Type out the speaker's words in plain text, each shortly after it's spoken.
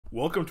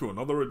Welcome to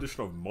another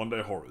edition of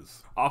Monday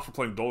Horrors. After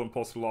playing Doll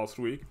Imposter last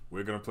week,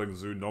 we're going to play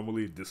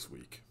Zoonomaly this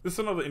week. This is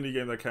another indie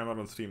game that came out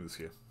on Steam this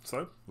year,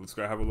 so let's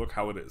go have a look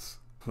how it is.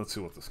 Let's see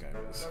what this game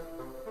is.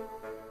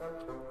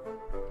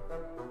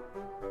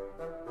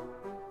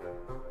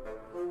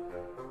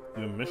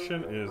 Your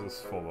mission is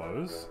as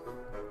follows.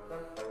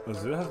 A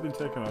zoo has been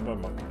taken over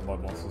by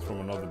blood monsters from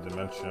another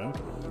dimension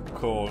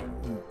called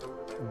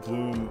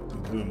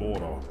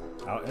Zoonomaly.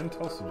 Our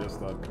intel suggests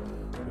that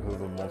because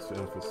the monster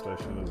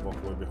infestation is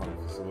locked away behind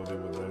the facility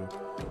within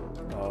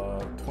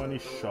 20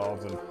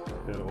 shards and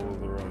hit all of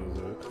the around the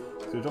zoo.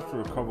 So you have to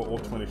recover all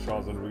 20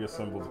 shards and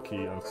reassemble the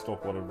key and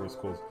stop whatever is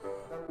caused.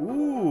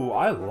 Ooh,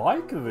 I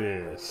like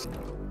this!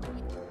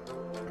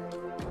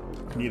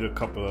 Need a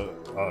cup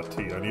of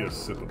tea. I need a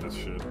sip of this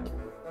shit.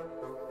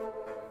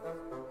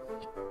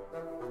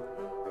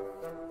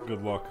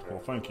 Good luck. Well,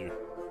 thank you.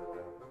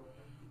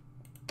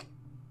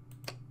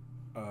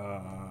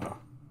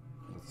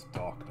 It's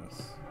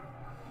darkness.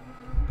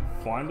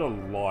 Find a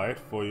light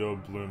for your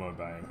bloomer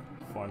bang.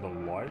 Find a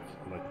light,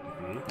 like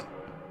here.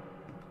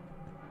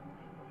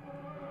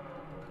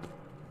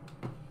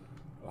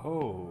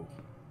 Oh.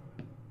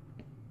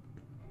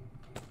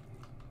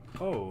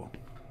 Oh.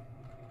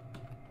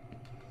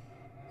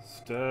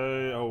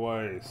 Stay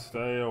away,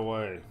 stay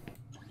away.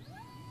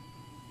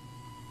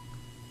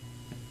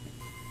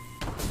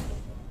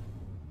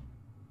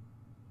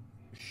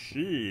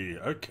 She,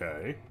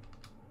 okay.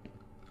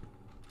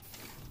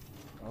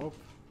 Oh.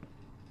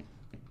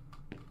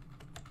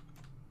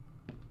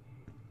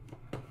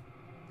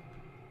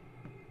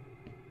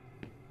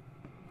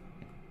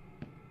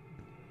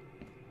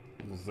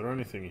 Is there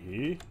anything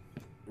here?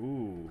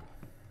 Ooh.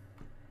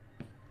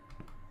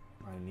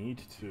 I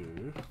need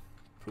to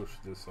push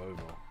this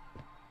over.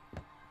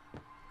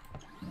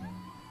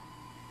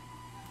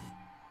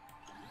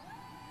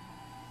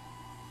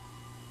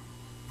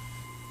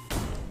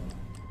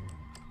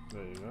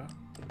 There you go.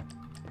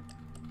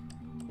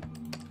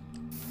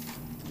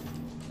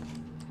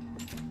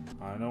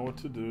 I know what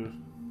to do.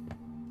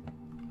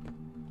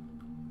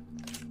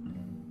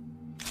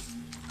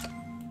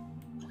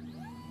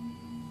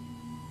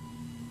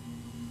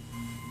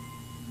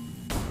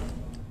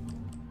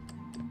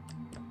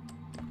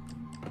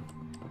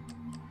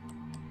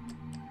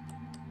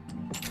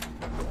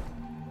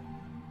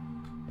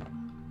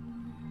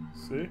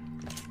 See?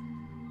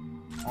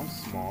 I'm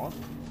smart.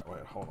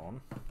 Wait, hold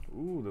on.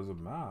 Ooh, there's a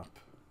map.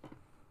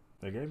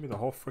 They gave me the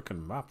whole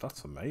freaking map.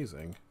 That's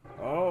amazing.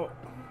 Oh.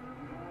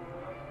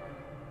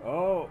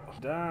 Oh,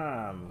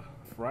 damn.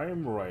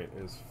 Frame rate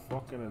is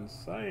fucking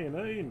insane,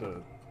 ain't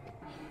it?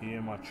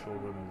 Here my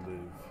children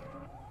live.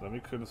 Let me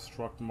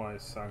construct my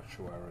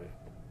sanctuary.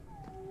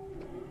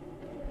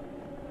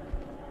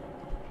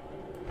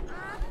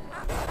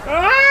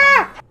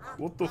 Ah!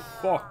 What the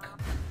fuck?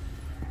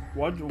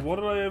 What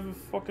did I ever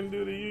fucking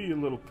do to you, you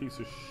little piece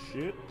of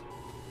shit?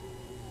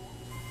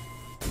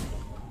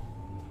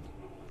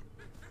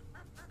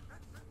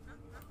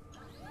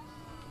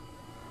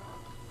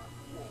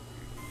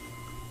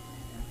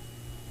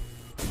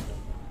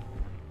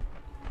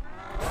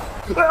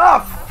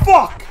 Ah,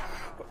 fuck!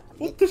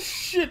 What the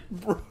shit,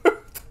 bro?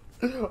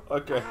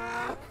 Okay.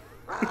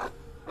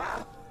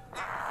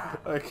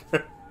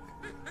 Okay.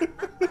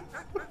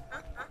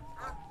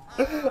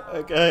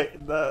 Okay,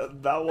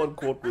 that one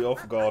caught me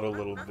off guard a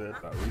little bit.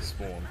 That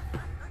respawn.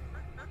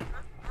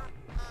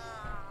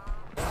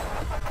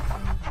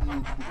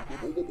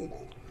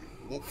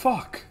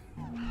 Fuck!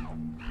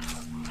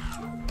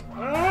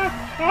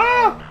 Ah!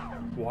 Ah!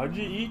 Why'd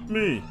you eat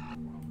me?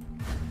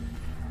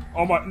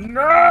 Oh my—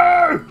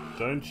 no!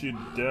 Don't you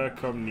dare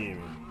come near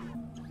me.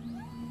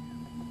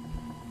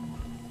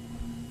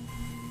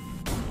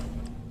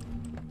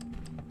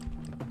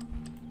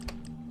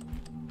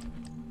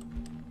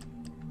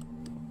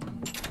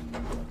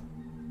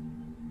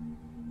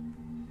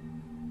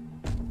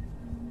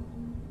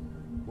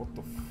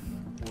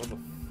 Where the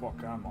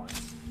fuck am I?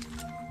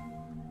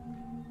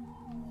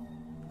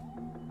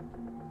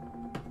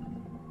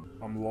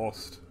 I'm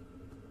lost.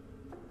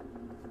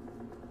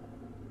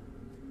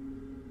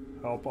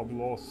 Help, I'm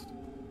lost.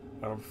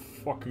 And I'm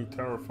fucking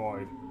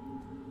terrified.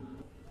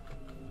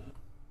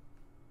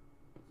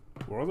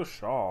 Where are the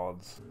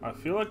shards? I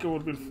feel like it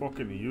would have been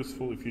fucking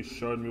useful if you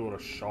showed me what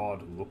a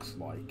shard looks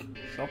like.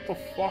 Shut the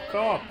fuck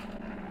up!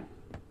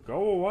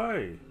 Go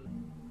away!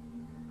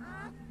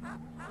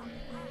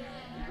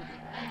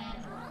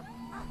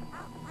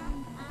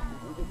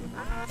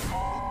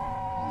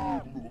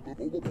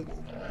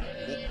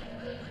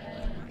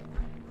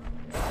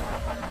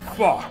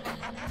 Fuck!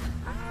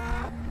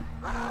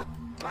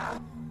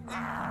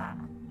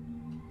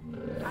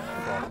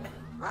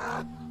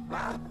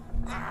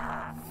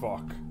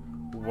 Fuck.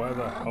 Where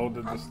the hell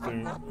did this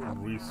thing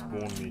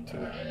respawn me to?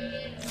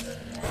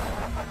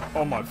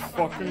 Oh my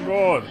fucking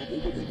god!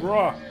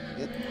 Bruh!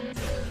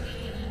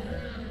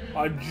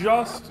 I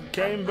just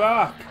came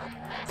back!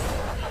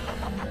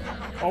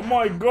 Oh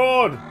my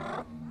god!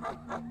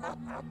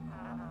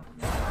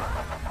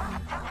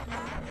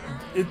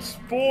 It's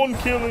spawn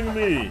killing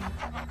me!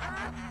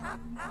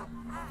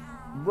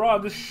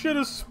 Bruh, this shit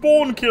is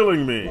spawn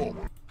killing me! Oh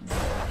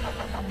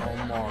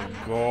my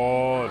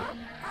god.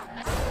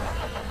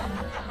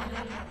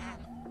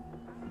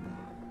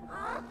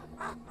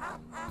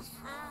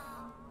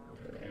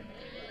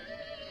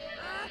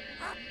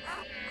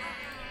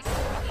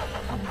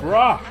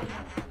 Bruh!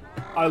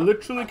 I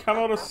literally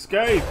cannot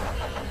escape!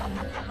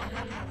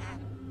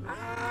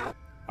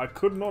 I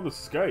could not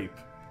escape.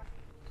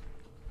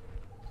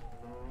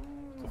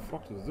 What the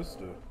fuck does this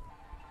do?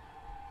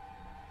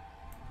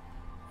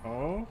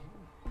 Oh?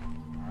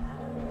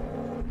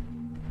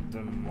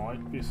 There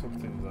might be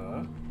something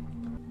there.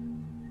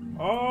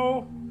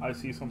 Oh! I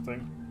see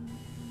something.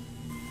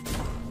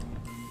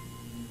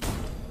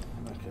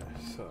 Okay,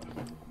 so...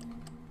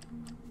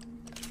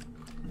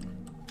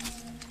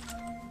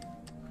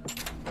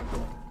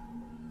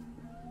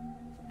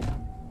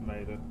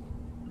 Made it.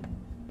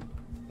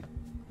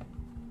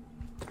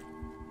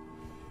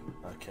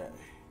 Okay.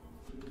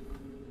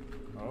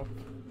 Oh.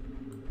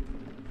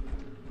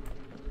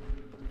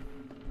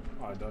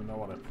 I don't know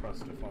what I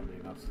pressed, if I'm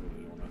being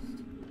absolutely honest.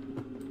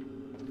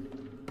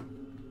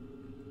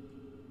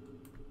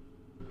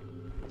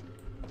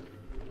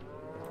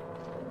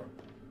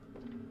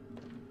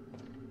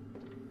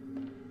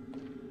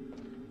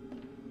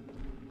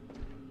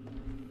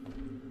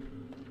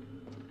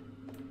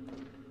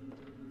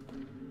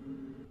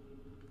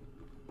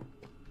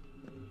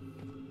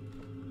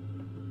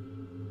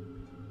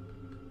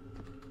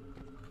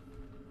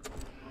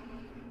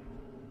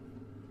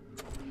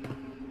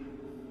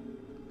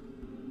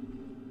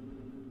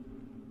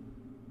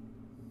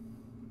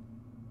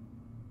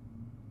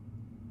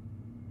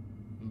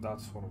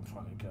 That's what I'm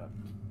trying to get.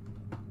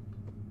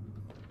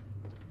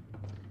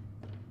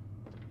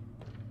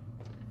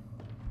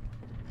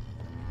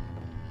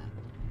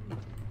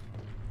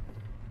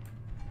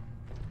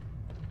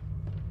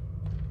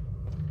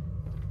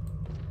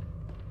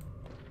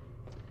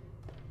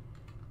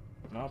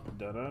 Nope,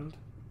 dead end.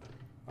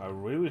 I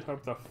really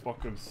hope that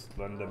fucking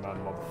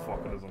Slenderman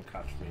motherfucker doesn't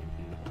catch me in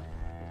here.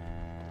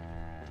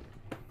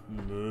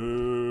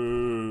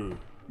 Moo.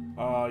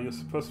 You're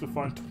supposed to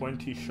find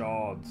 20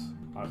 shards.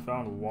 I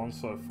found one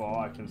so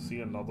far. I can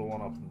see another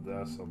one up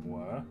there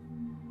somewhere.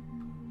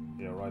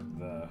 Yeah, right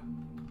there.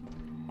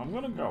 I'm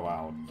gonna go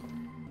out.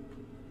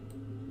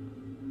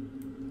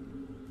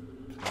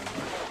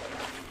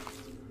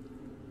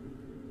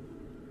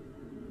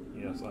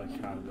 Yes, I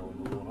can go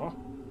in the water.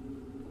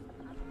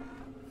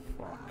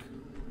 Fuck.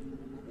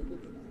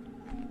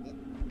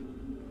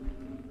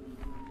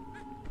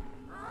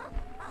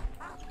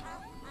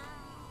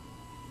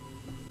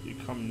 You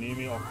come near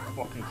me, I'll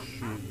fucking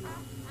shoot you.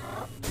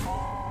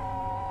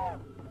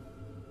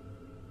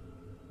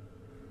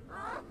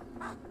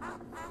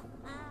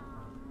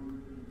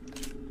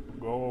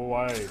 Go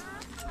away.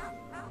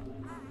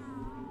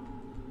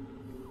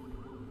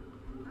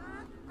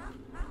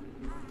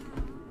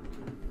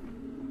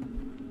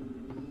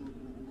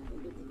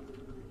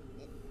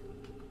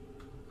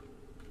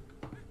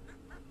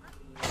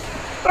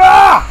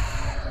 Ah!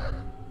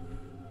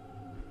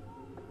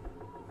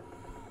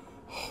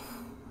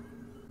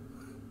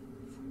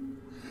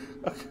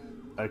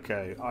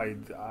 Okay,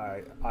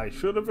 I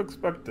should have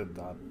expected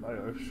that.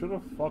 I should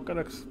have fucking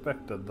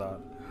expected that.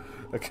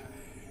 Okay.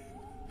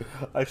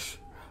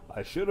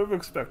 I should have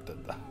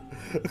expected that.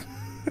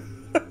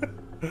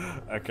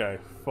 Okay,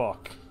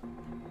 fuck.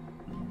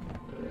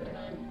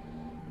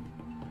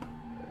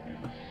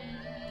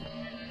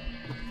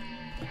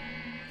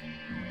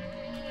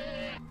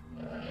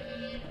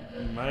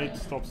 Mate,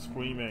 stop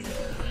screaming.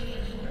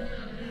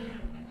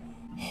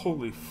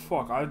 Holy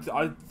fuck,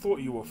 I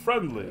thought you were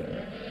friendly.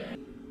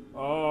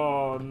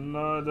 Oh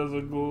no, there's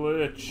a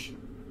glitch.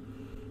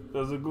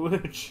 There's a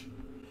glitch.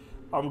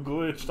 I'm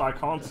glitched, I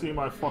can't see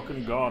my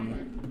fucking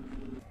gun.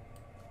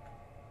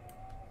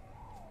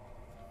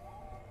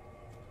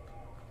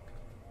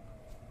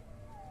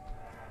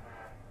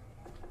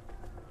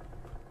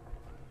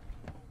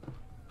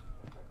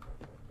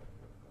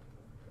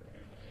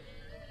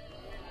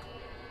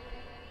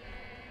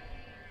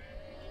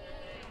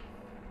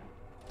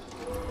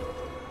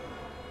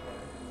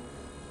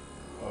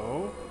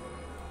 Oh?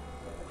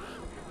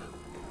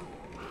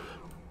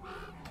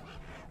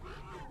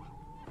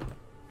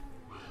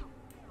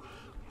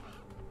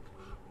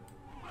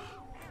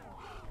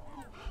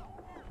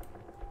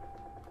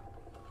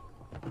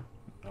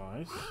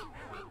 Nice.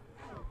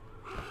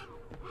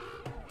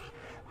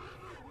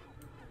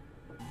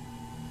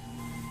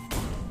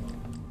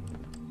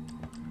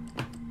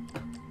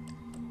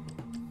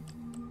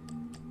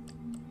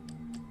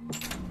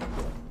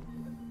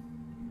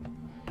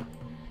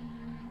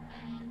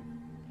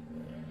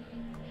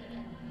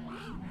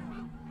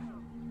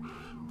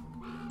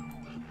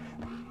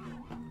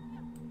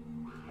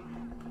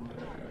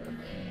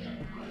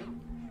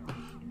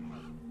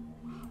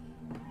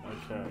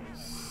 Okay,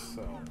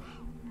 so...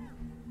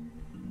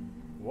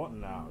 What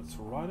now? It's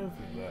right over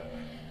there.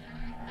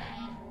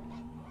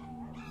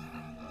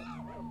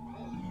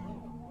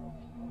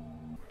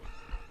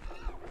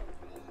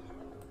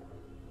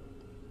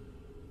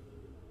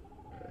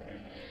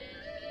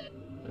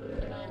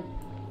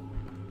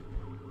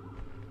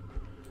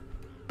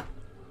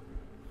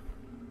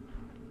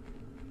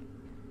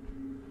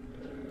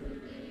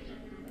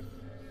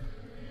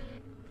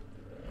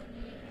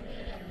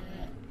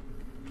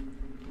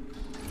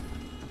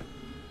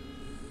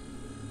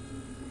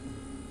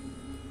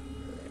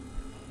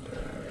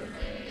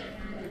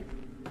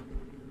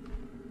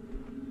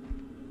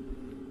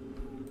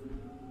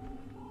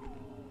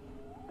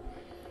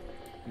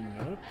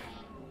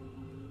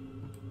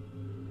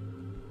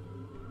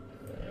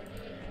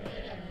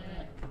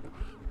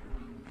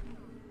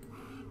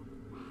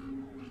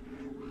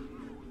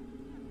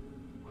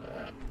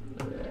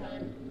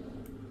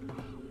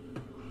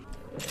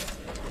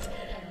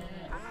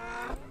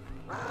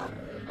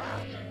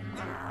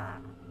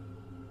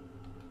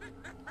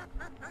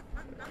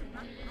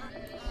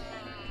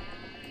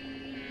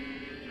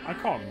 I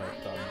can't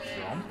make that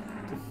jump.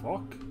 What the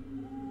fuck?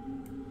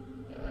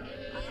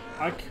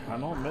 I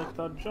cannot make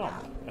that jump.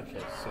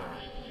 Okay, so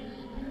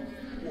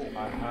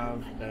I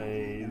have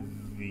a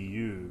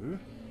view.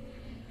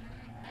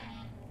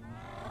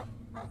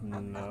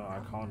 No, I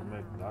can't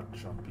make that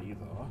jump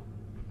either.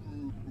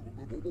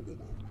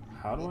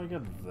 How do I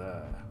get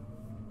there?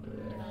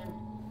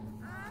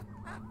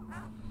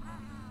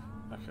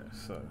 Okay,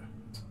 so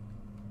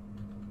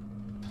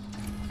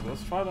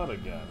let's try that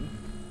again.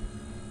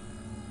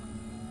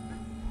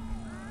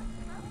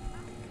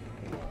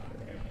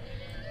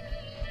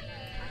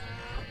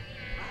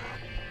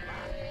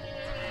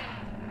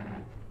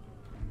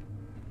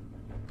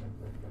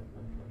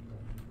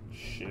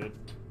 Shit.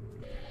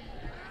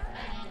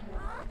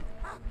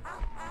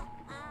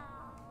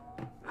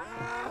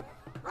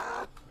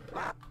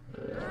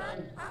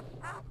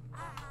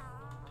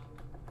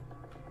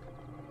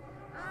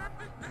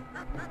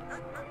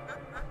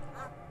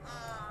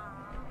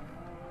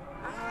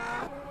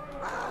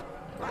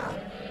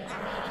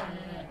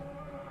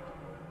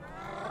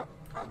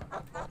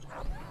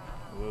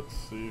 Let's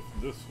see if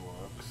this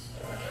works.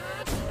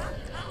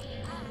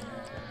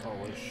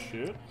 Holy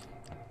shit.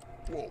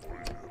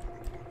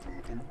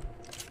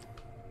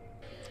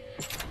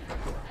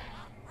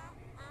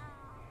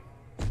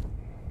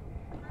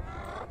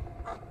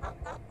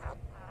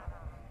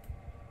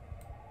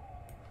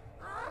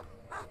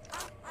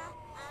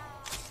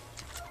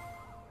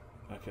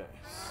 Okay,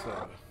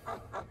 so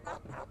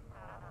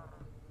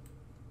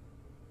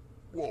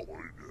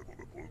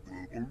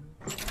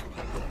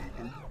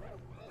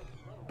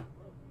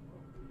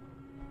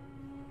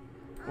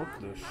what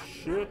the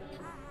shit?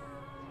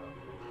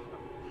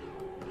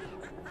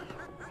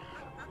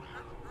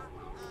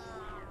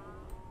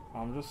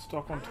 I'm just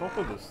stuck on top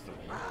of this thing.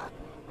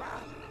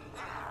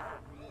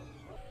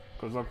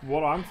 Because, like,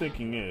 what I'm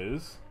thinking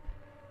is,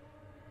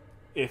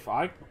 if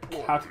I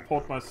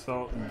catapult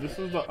myself, this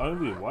is the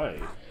only way.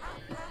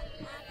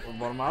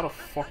 But I'm out of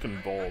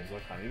fucking bulbs.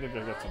 Like, I need to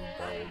go get some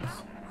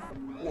bulbs.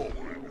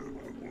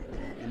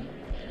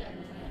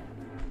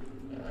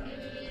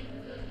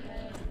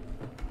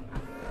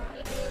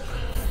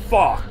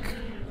 Fuck!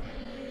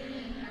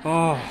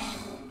 Oh.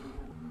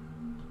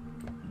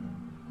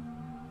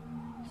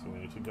 So we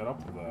need to get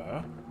up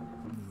there.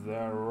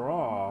 There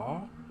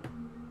are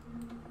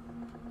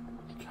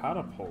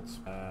catapults,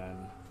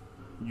 man.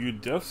 You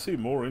def see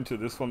more into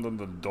this one than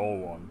the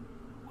door one.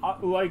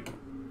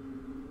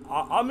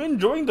 I'm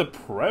enjoying the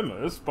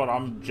premise, but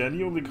I'm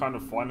genuinely kind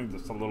of finding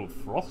this a little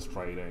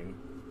frustrating.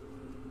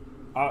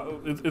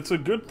 It's a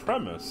good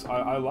premise.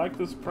 I like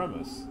this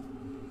premise.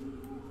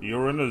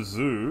 You're in a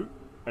zoo,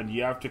 and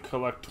you have to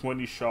collect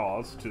 20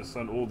 shards to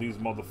send all these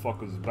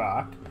motherfuckers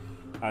back.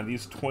 And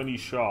these 20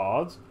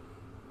 shards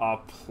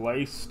are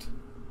placed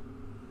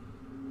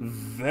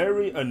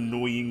very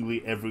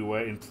annoyingly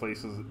everywhere in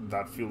places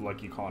that feel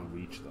like you can't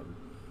reach them.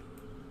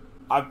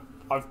 I've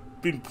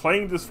been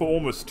playing this for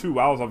almost 2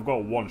 hours, I've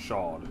got 1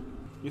 shard.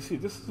 You see,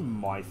 this is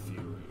my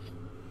theory.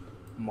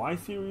 My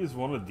theory is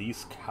one of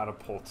these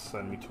catapults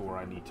send me to where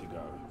I need to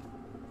go.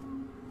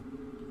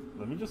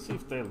 Let me just see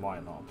if they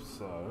line up.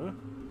 So,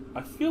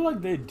 I feel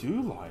like they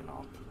do line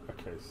up.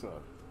 Okay,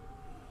 so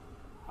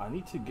I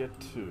need to get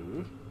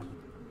to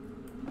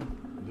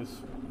this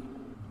one.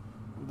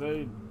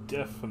 They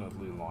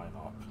definitely line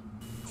up.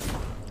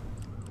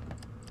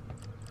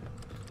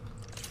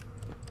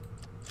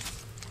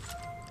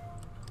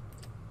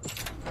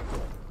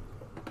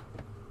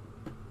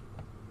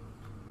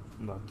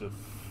 Not the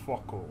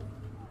fuck all.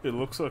 It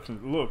looks like,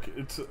 look,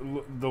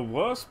 the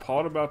worst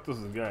part about this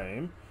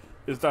game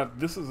is that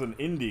this is an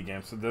indie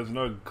game, so there's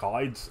no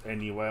guides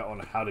anywhere on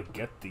how to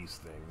get these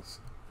things.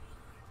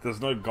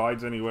 There's no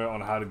guides anywhere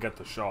on how to get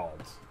the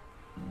shards.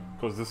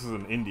 Because this is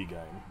an indie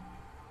game.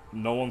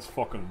 No one's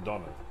fucking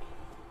done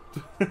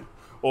it.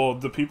 Or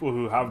the people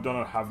who have done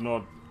it have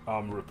not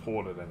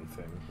reported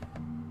anything.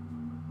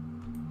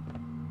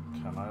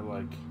 Can I,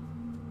 like...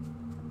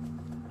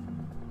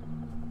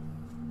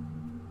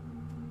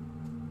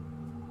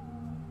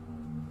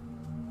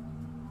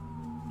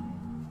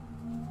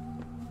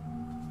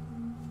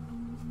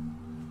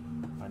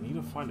 I need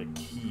to find a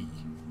key.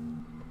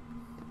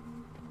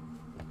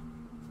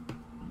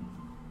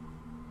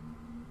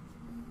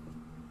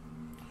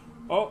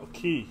 Oh,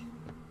 key.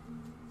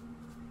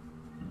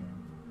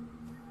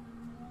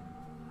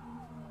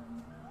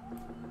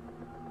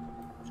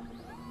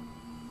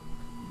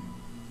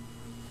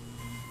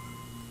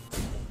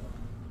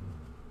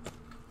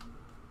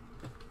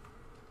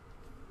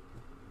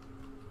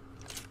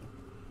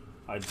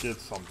 I did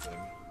something.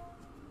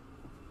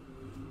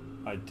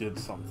 I did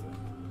something.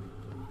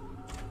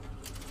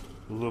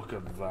 Look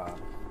at that.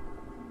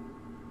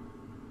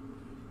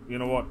 You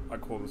know what? I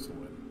call this a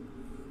win.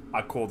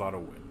 I call that a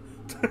win.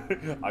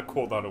 I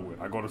call that a win.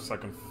 I got a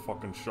second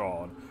fucking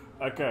shard.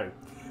 Okay.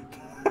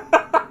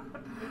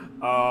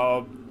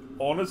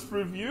 Honest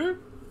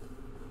review?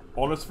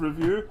 Honest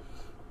review?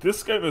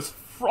 This game is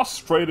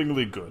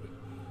frustratingly good.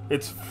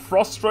 It's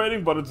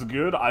frustrating, but it's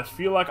good. I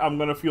feel like I'm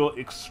gonna feel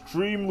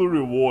extremely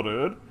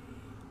rewarded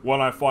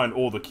when I find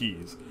all the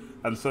keys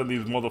and send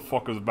these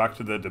motherfuckers back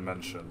to their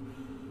dimension.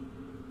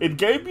 It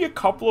gave me a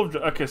couple of...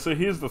 Okay, so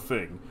here's the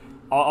thing.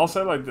 I'll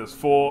say like this.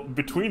 For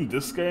between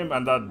this game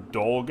and that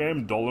doll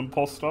game, Doll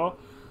Imposter,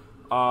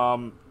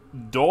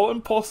 Doll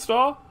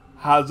Imposter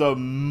has a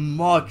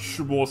much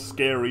more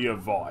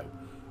scarier vibe.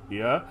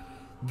 Yeah?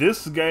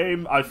 This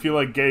game, I feel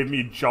like, gave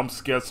me jump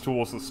scares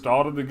towards the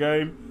start of the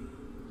game,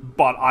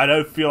 but I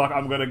don't feel like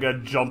I'm gonna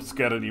get jump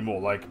scared anymore.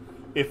 Like,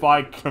 if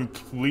I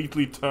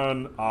completely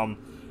turn,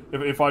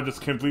 if I just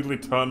completely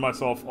turn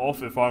myself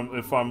off, if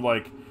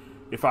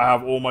I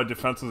have all my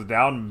defenses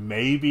down,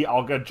 maybe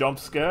I'll get jump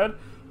scared.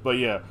 But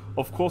yeah,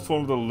 of course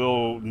one of the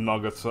little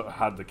nuggets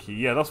had the key.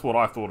 Yeah, that's what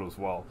I thought as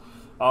well.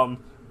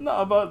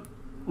 No, but,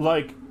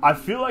 like, I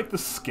feel like the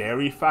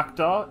scary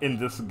factor in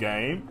this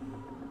game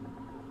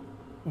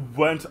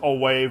went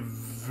away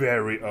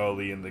very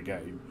early in the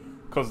game.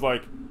 Because,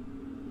 like,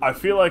 I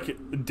feel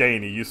like,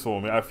 Danny, you saw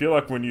me. I feel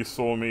like when you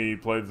saw me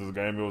play this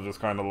game, it was just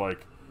kind of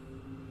like,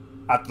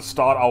 at the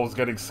start I was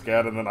getting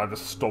scared and then I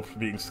just stopped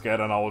being scared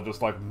and I was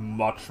just like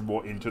much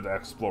more into the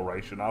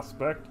exploration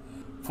aspect.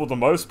 For the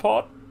most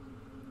part,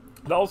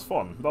 that was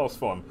fun. That was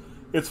fun.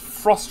 It's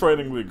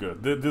frustratingly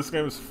good. This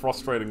game is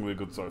frustratingly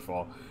good so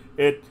far.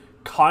 It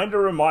kind of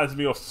reminds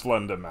me of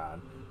Slender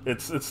Man.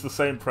 It's the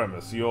same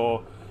premise.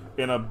 You're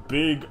in a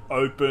big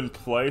open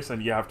place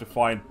and you have to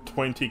find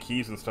 20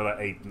 keys instead of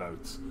 8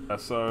 notes.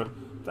 So,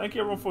 thank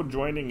you everyone for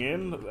joining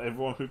in,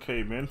 everyone who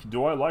came in.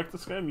 Do I like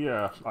this game?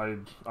 Yeah,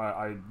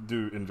 I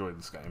do enjoy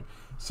this game.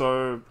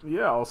 So,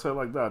 yeah, I'll say it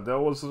like that. There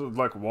was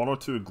like 1 or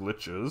 2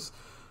 glitches,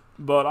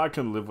 but I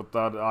can live with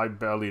that. I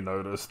barely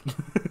noticed.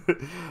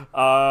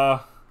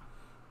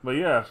 But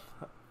yeah,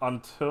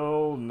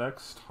 until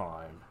next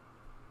time.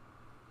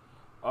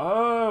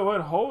 Oh,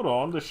 wait, hold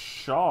on. The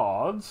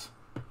shards.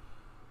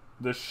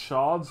 The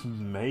shards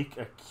make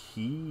a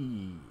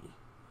key.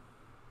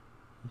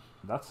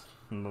 That's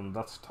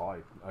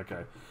tight.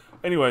 Okay.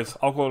 Anyways,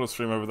 I'll call the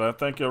stream over there.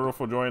 Thank you everyone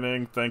for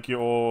joining. Thank you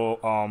all.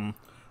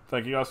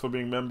 Thank you guys for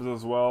being members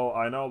as well.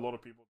 I know a lot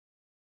of people.